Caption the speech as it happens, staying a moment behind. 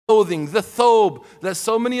clothing, the thobe that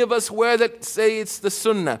so many of us wear that say it's the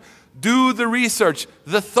sunnah. Do the research.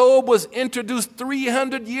 The thobe was introduced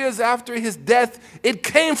 300 years after his death. It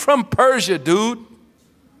came from Persia, dude.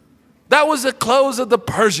 That was the clothes of the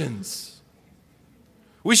Persians.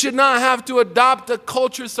 We should not have to adopt a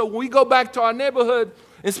culture so when we go back to our neighborhood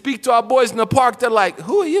and speak to our boys in the park, they're like,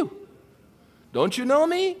 who are you? Don't you know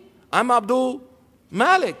me? I'm Abdul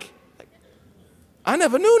Malik. I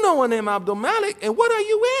never knew no one named Abdul Malik. And what are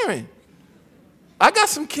you wearing? I got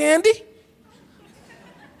some candy.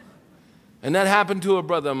 And that happened to a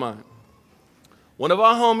brother of mine. One of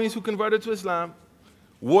our homies who converted to Islam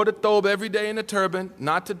wore the thobe every day in a turban,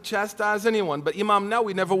 not to chastise anyone, but Imam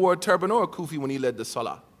Nawawi never wore a turban or a kufi when he led the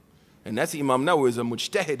salah. And that's Imam Nawawi, is a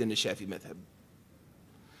mujtahid in the Shafi'i madhab.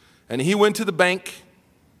 And he went to the bank,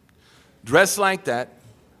 dressed like that,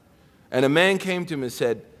 and a man came to him and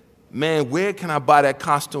said, man, where can I buy that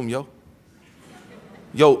costume, yo?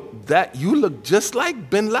 Yo, you look just like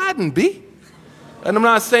bin Laden, B. And I'm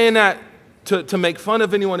not saying that to make fun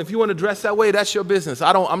of anyone. If you want to dress that way, that's your business.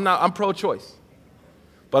 I'm pro-choice.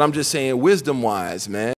 But I'm just saying wisdom-wise, man.